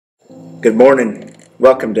Good morning.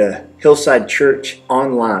 Welcome to Hillside Church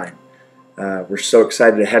Online. We're so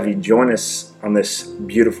excited to have you join us on this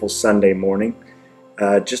beautiful Sunday morning.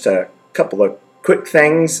 Just a couple of quick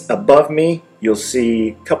things above me. You'll see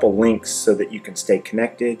a couple links so that you can stay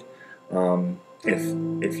connected.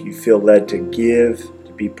 If you feel led to give,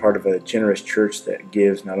 to be part of a generous church that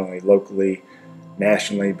gives not only locally,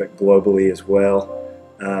 nationally, but globally as well.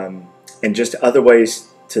 And just other ways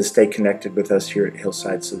to stay connected with us here at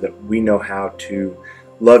Hillside so that we know how to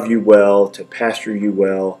love you well, to pastor you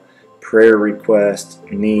well, prayer requests,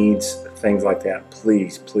 needs, things like that.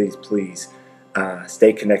 Please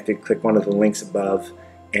stay connected. Click one of the links above,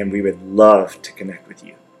 and we would love to connect with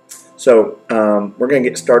you. So we're going to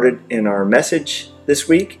get started in our message this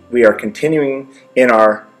week. We are continuing in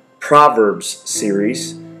our Proverbs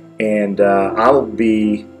series, and I'll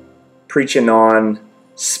be preaching on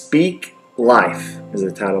Speak Life is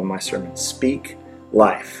the title of my sermon. Speak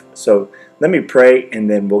Life. So let me pray and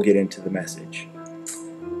then we'll get into the message.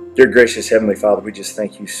 Dear gracious Heavenly Father, we just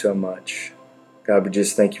thank you so much. God, we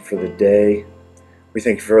just thank you for the day. We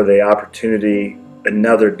thank you for the opportunity,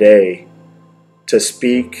 another day, to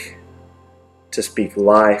speak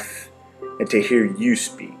life and to hear you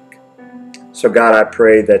speak. So God, I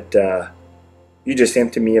pray that you just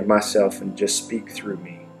empty me of myself and just speak through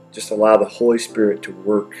me. Just allow the Holy Spirit to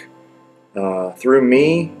work through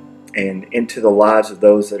me and into the lives of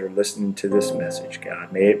those that are listening to this message,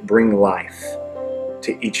 God. May it bring life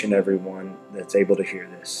to each and every one that's able to hear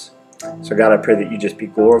this. So God, I pray that you just be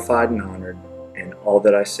glorified and honored in all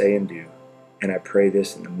that I say and do. And I pray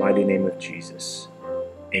this in the mighty name of Jesus.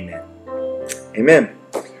 Amen. Amen.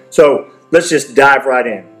 So let's just dive right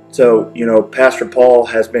in. So, Pastor Paul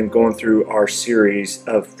has been going through our series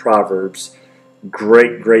of Proverbs.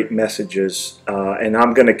 Great messages, and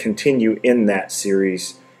I'm going to continue in that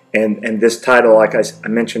series. And this title, like I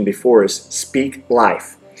mentioned before, is Speak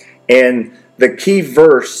Life. And the key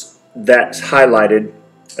verse that's highlighted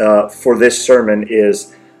for this sermon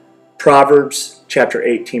is Proverbs chapter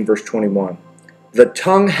 18, verse 21. The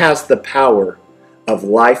tongue has the power of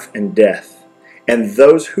life and death, and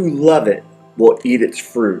those who love it will eat its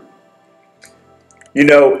fruit. In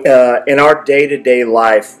our day-to-day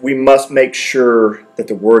life, we must make sure that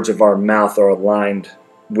the words of our mouth are aligned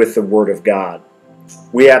with the Word of God.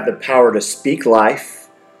 We have the power to speak life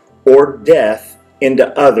or death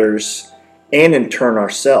into others and in turn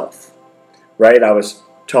ourselves. Right? I was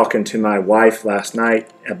talking to my wife last night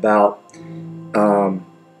about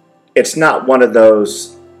it's not one of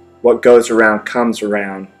those what goes around comes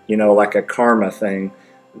around, like a karma thing.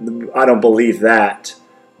 I don't believe that.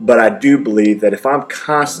 But I do believe that if I'm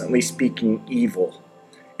constantly speaking evil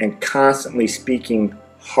and constantly speaking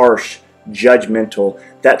harsh, judgmental,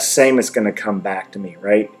 that same is going to come back to me,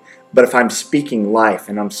 right? But if I'm speaking life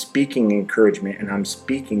and I'm speaking encouragement and I'm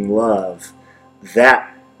speaking love,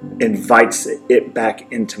 that invites it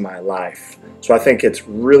back into my life. So I think it's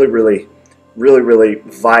really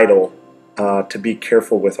vital to be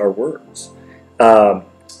careful with our words. The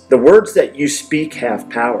words that you speak have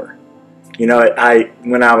power. When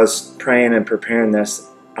I was praying and preparing this,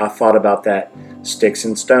 I thought about that. Sticks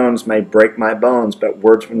and stones may break my bones, but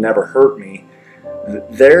words will never hurt me.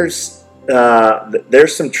 There's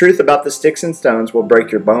some truth about the sticks and stones will break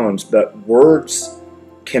your bones, but words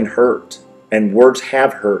can hurt, and words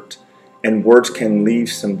have hurt, and words can leave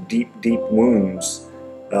some deep wounds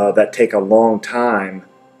that take a long time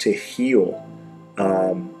to heal,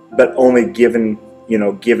 but only given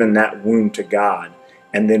that wound to God.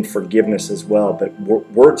 And then forgiveness as well. But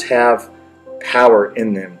words have power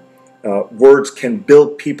in them. Words can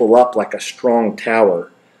build people up like a strong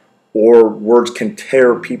tower, or words can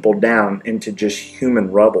tear people down into just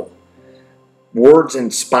human rubble. Words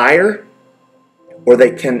inspire, or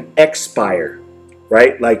they can expire,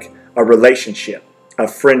 right? Like a relationship, a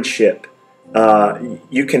friendship.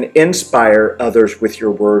 You can inspire others with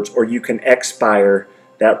your words, or you can expire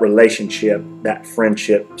that relationship, that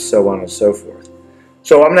friendship, so on and so forth.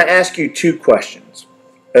 So I'm going to ask you two questions.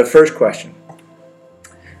 The first question.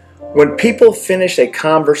 When people finish a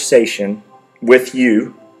conversation with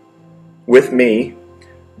you, with me,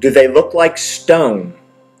 do they look like stone,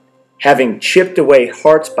 having chipped away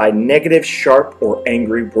hearts by negative, sharp, or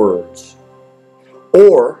angry words?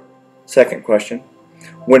 Or, second question,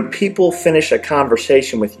 when people finish a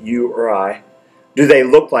conversation with you or I, do they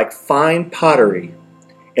look like fine pottery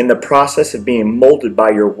in the process of being molded by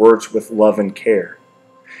your words with love and care?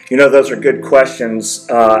 Those are good questions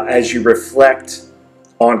as you reflect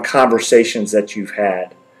on conversations that you've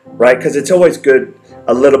had, right? Because it's always good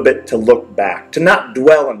a little bit to look back, to not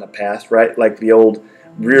dwell in the past, right? Like the old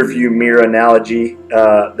rear view mirror analogy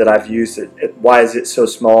that I've used. Why is it so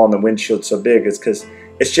small and the windshield so big? Is because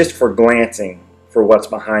it's just for glancing for what's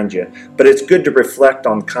behind you. But it's good to reflect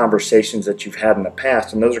on conversations that you've had in the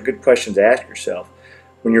past, and those are good questions to ask yourself.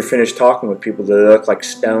 When you're finished talking with people, do they look like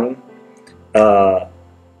stone?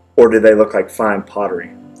 Or do they look like fine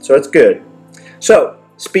pottery? So it's good. So,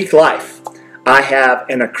 speak life. I have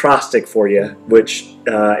an acrostic for you, which,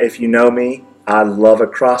 if you know me, I love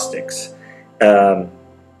acrostics. I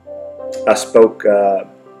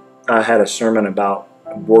had a sermon about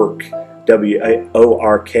work,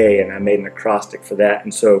 W-O-R-K, and I made an acrostic for that.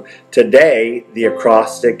 And so today, the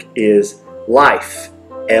acrostic is life,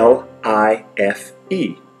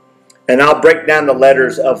 L-I-F-E. And I'll break down the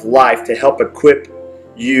letters of life to help equip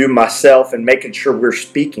you, myself, and making sure we're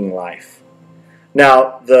speaking life.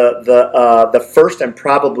 Now, the first and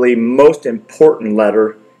probably most important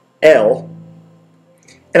letter, L,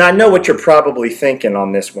 and I know what you're probably thinking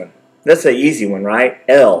on this one. That's an easy one, right?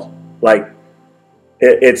 L, like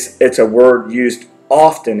it's a word used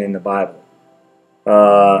often in the Bible.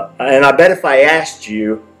 And I bet if I asked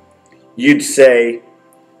you, you'd say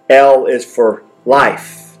L is for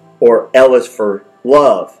life or L is for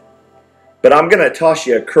love. But I'm going to toss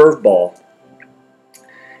you a curveball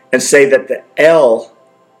and say that the L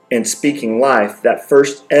in speaking life, that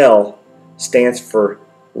first L, stands for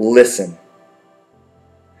listen.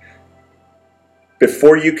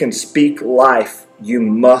 Before you can speak life, you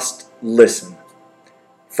must listen.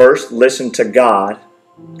 First, listen to God.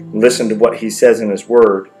 Listen to what He says in His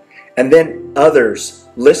Word. And then others.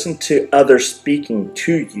 Listen to others speaking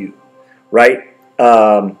to you. Right?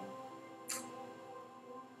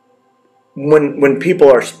 When people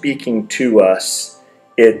are speaking to us,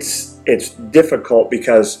 it's difficult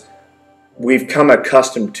because we've come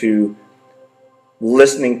accustomed to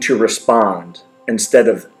listening to respond instead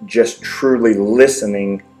of just truly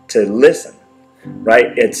listening to listen.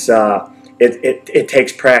 Right? It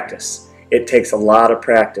takes practice. It takes a lot of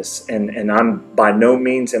practice, and I'm by no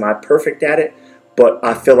means am I perfect at it, but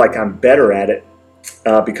I feel like I'm better at it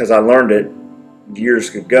because I learned it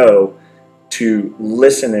years ago. To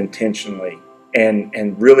listen intentionally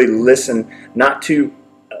and really listen, not to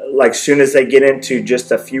like soon as they get into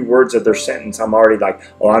just a few words of their sentence, I'm already like,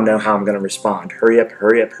 oh, I know how I'm going to respond. Hurry up,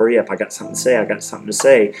 hurry up, hurry up. I got something to say. I got something to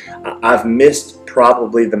say. I've missed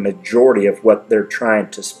probably the majority of what they're trying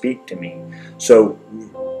to speak to me. So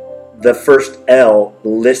the first L,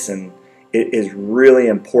 listen, it is really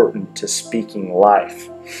important to speaking life.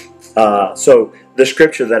 So the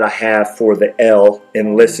scripture that I have for the L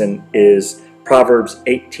in listen is Proverbs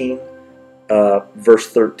 18, verse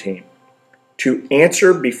 13. To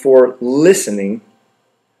answer before listening,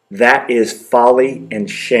 that is folly and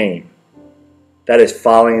shame. That is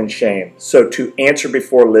folly and shame. So to answer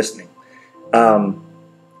before listening.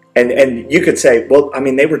 And you could say, well, I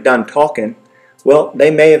mean, they were done talking. Well,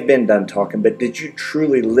 they may have been done talking, but did you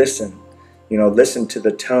truly listen? You know, listen to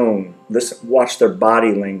the tone, listen, watch their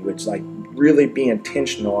body language, like really be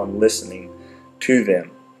intentional on listening to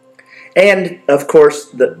them. And of course,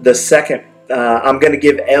 the second, I'm going to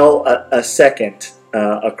give L a second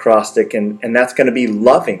acrostic, and that's going to be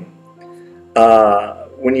loving.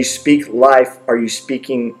 When you speak life, are you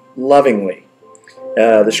speaking lovingly?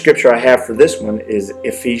 The scripture I have for this one is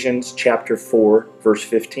Ephesians chapter 4, verse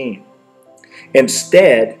 15.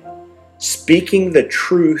 Instead, speaking the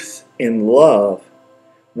truth in love,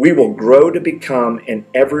 we will grow to become in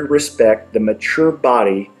every respect the mature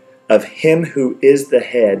body of Him who is the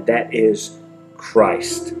head, that is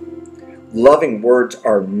Christ. Loving words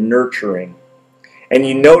are nurturing. And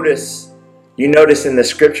you notice in the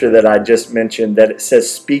scripture that I just mentioned that it says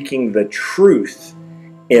speaking the truth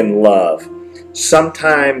in love.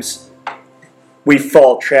 Sometimes we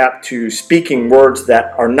fall trapped to speaking words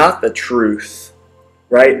that are not the truth,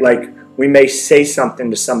 right? Like we may say something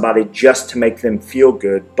to somebody just to make them feel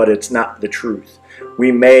good, but it's not the truth.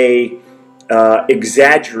 We may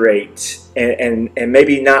exaggerate and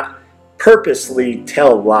maybe not purposely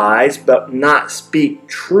tell lies, but not speak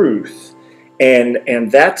truth.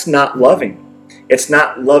 And that's not loving. It's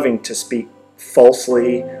not loving to speak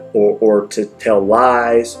falsely or to tell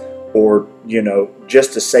lies or,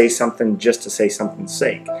 just to say something's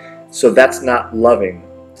sake. So that's not loving.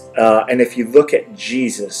 And if you look at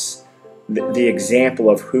Jesus, the example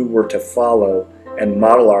of who we're to follow and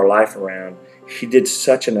model our life around, He did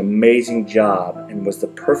such an amazing job and was the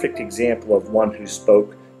perfect example of one who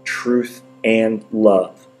spoke truth and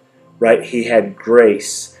love, right? He had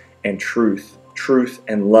grace and truth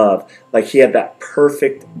and love. Like He had that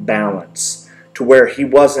perfect balance to where He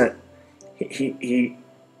wasn't, He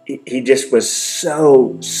just was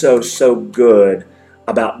so good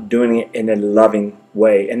about doing it in a loving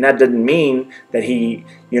way. And that doesn't mean that he,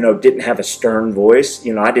 didn't have a stern voice.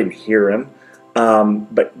 I didn't hear him.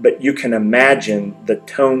 But you can imagine the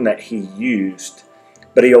tone that he used.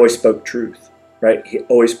 But he always spoke truth, right? He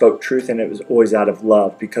always spoke truth, and it was always out of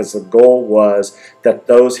love, because the goal was that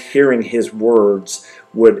those hearing his words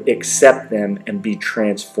would accept them and be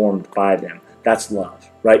transformed by them. That's love,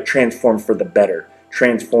 right? Transformed for the better,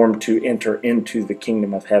 transformed to enter into the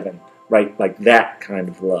kingdom of heaven, right? Like that kind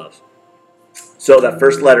of love. So that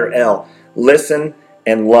first letter L, listen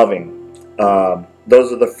and loving.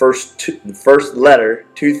 Those are the first letter,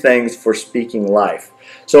 two things for speaking life.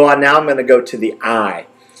 So now I'm going to go to the I.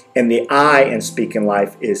 And the I in speaking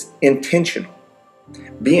life is intentional.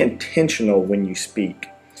 Be intentional when you speak.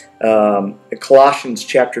 Colossians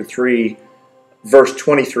chapter 3, verse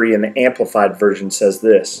 23 in the Amplified Version says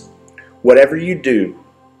this: whatever you do,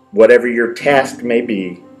 whatever your task may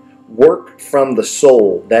be, work from the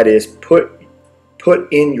soul, that is, put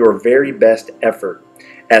in your very best effort,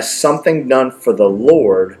 as something done for the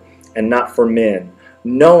Lord and not for men,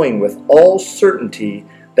 knowing with all certainty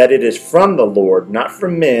that it is from the Lord, not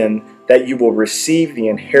from men, that you will receive the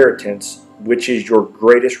inheritance, which is your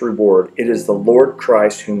greatest reward. It is the Lord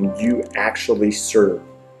Christ whom you actually serve.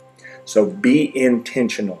 So be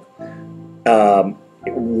intentional.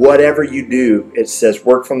 Whatever you do, it says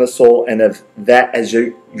work from the soul, and of that as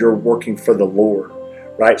you're working for the Lord,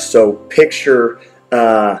 right? So picture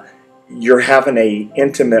you're having a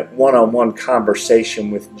intimate one-on-one conversation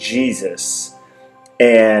with Jesus,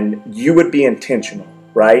 and you would be intentional,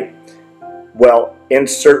 right? Well,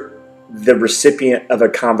 insert the recipient of a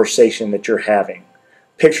conversation that you're having.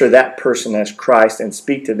 Picture that person as Christ and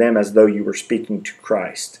speak to them as though you were speaking to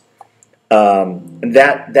Christ. And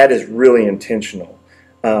that is really intentional.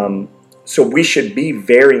 So we should be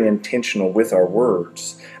very intentional with our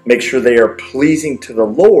words. Make sure they are pleasing to the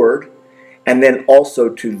Lord, and then also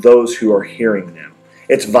to those who are hearing them.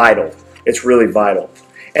 It's vital. It's really vital.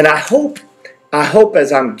 And I hope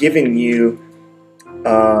as I'm giving you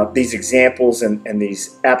these examples and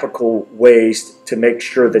these applicable ways to make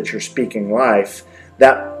sure that you're speaking life,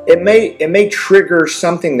 that it may trigger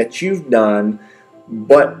something that you've done,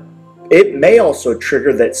 but it may also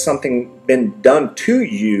trigger that something been done to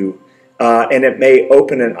you, and it may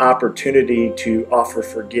open an opportunity to offer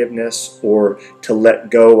forgiveness or to let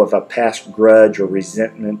go of a past grudge or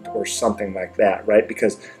resentment or something like that, right?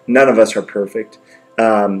 Because none of us are perfect.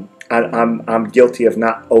 I'm guilty of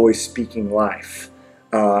not always speaking life.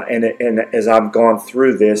 And as I've gone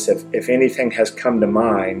through this, if anything has come to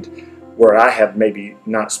mind where I have maybe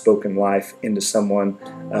not spoken life into someone,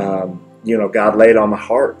 God laid on my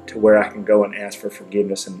heart to where I can go and ask for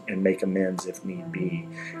forgiveness and make amends if need be.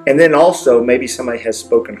 And then also maybe somebody has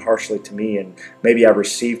spoken harshly to me, and maybe I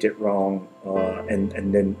received it wrong,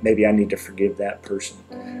 and then maybe I need to forgive that person.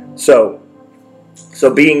 So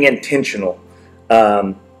being intentional.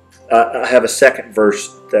 I have a second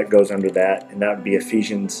verse that goes under that, and that would be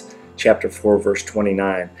Ephesians chapter 4, verse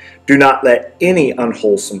 29. Do not let any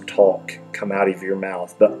unwholesome talk come out of your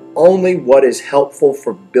mouth, but only what is helpful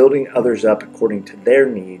for building others up according to their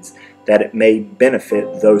needs, that it may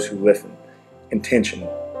benefit those who listen.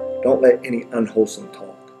 Intentional. Don't let any unwholesome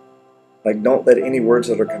talk. Don't let any words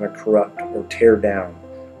that are going to corrupt or tear down,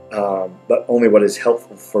 but only what is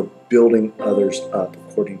helpful for building others up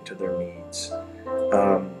according to their needs.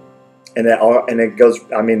 And it goes,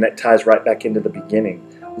 that ties right back into the beginning.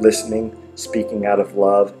 Listening, speaking out of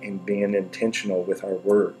love, and being intentional with our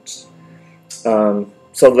words. So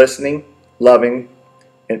listening, loving,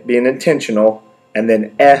 and being intentional. And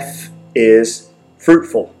then F is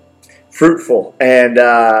fruitful. Fruitful. And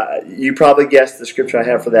you probably guessed the scripture I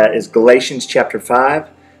have for that is Galatians chapter 5,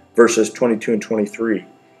 verses 22 and 23.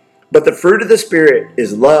 But the fruit of the Spirit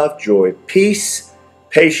is love, joy, peace,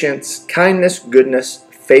 patience, kindness, goodness,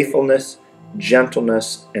 faithfulness,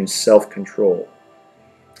 gentleness, and self-control.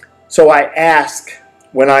 So I ask,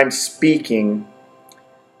 when I'm speaking,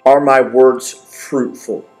 are my words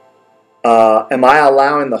fruitful? Am I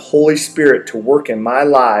allowing the Holy Spirit to work in my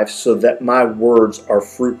life so that my words are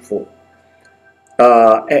fruitful?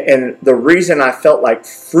 And the reason I felt like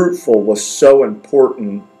fruitful was so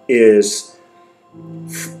important is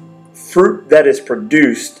fruit that is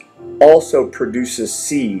produced also produces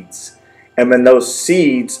seeds. And when those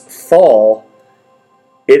seeds fall,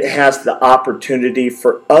 it has the opportunity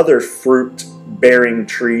for other fruit-bearing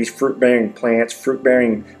trees, fruit-bearing plants,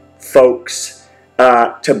 fruit-bearing folks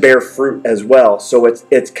to bear fruit as well. So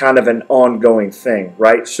it's kind of an ongoing thing,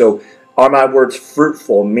 right? So are my words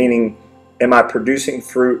fruitful, meaning am I producing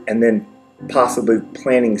fruit and then possibly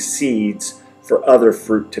planting seeds for other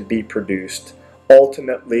fruit to be produced?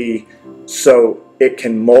 ultimately so it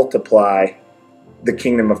can multiply the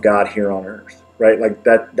kingdom of God here on earth, right? Like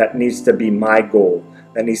that needs to be my goal.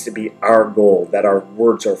 That needs to be our goal, that our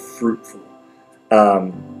words are fruitful.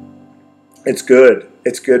 It's good.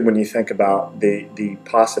 It's good when you think about the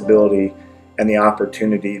possibility and the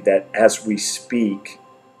opportunity that as we speak,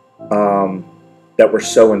 that we're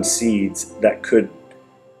sowing seeds that could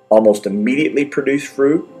almost immediately produce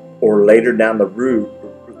fruit, or later down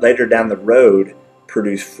the road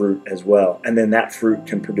produce fruit as well. And then that fruit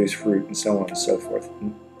can produce fruit, and so on and so forth.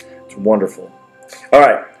 It's wonderful. All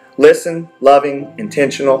right. Listen, loving,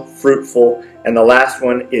 intentional, fruitful. And the last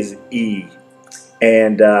one is E.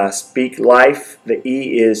 And speak life. The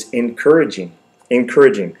E is encouraging.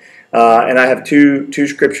 Encouraging. And I have two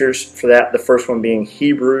scriptures for that. The first one being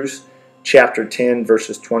Hebrews chapter 10,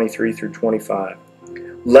 verses 23 through 25.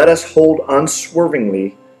 Let us hold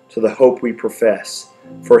unswervingly to the hope we profess,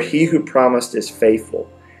 for he who promised is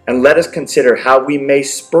faithful. And let us consider how we may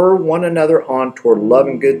spur one another on toward love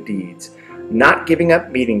and good deeds, not giving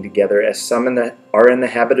up meeting together as some are in the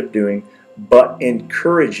habit of doing, but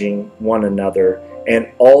encouraging one another,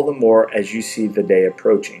 and all the more as you see the day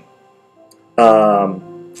approaching.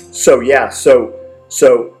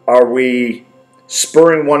 So are we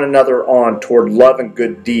spurring one another on toward love and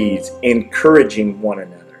good deeds, encouraging one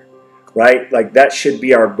another, right? Like that should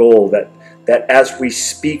be our goal, that as we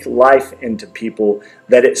speak life into people,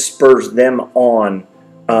 that it spurs them on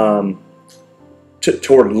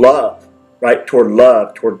toward love, right? Toward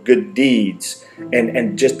love, toward good deeds,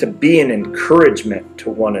 and just to be an encouragement to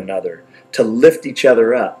one another, to lift each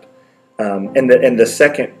other up. And the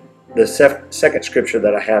second scripture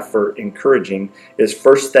that I have for encouraging is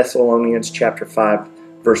 1 Thessalonians chapter 5,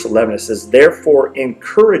 verse 11. It says, therefore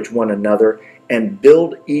encourage one another and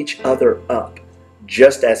build each other up,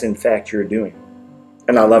 just as in fact you're doing.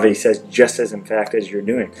 And I love it. He says, just as in fact as you're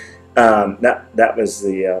doing. That was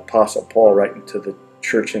the Apostle Paul writing to the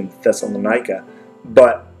church in Thessalonica.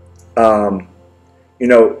 But,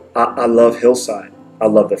 I love Hillside. I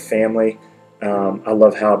love the family. I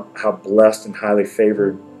love how blessed and highly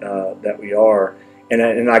favored that we are.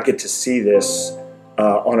 And I get to see this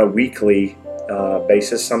on a weekly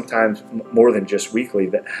basis, sometimes more than just weekly,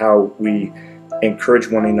 that how we encourage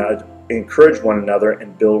one another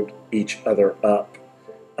and build each other up.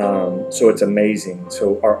 So it's amazing.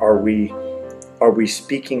 So are we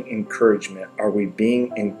speaking encouragement? Are we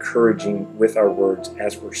being encouraging with our words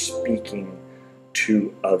as we're speaking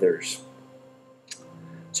to others?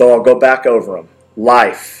 So I'll go back over them.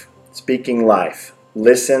 Life, speaking life,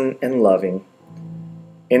 listen and loving,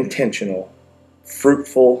 intentional,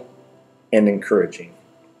 fruitful, and encouraging.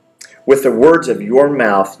 With the words of your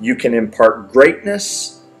mouth, you can impart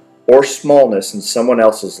greatness or smallness in someone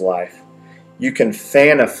else's life. You can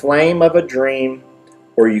fan a flame of a dream,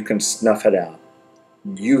 or you can snuff it out.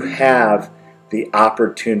 You have the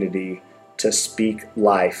opportunity to speak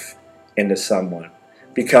life into someone,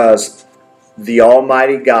 because the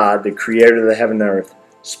Almighty God, the creator of the heaven and earth,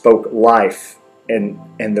 spoke life, and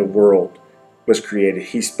the world was created.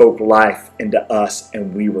 He spoke life into us,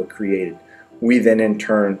 and we were created. We then in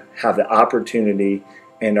turn have the opportunity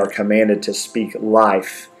and are commanded to speak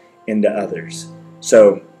life into others.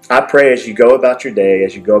 So I pray as you go about your day,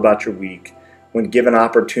 as you go about your week, when given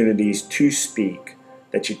opportunities to speak,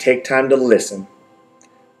 that you take time to listen,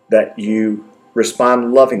 that you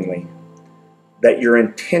respond lovingly, that you're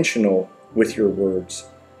intentional with your words,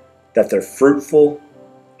 that they're fruitful,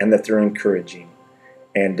 and that they're encouraging.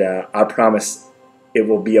 And I promise it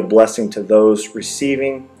will be a blessing to those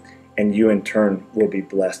receiving, and you in turn will be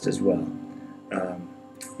blessed as well.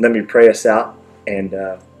 Let me pray us out, and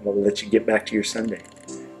we'll let you get back to your Sunday.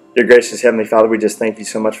 Dear gracious Heavenly Father, we just thank you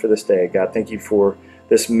so much for this day. God, thank you for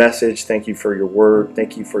this message. Thank you for your word.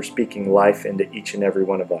 Thank you for speaking life into each and every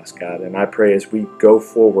one of us, God. And I pray as we go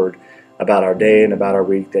forward about our day and about our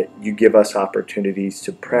week, that you give us opportunities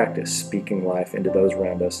to practice speaking life into those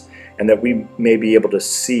around us, and that we may be able to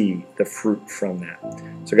see the fruit from that.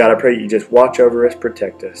 So God, I pray you just watch over us,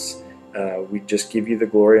 protect us. We just give you the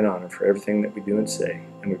glory and honor for everything that we do and say.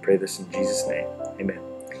 And we pray this in Jesus' name. Amen.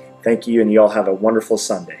 Thank you, and you all have a wonderful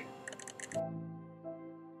Sunday.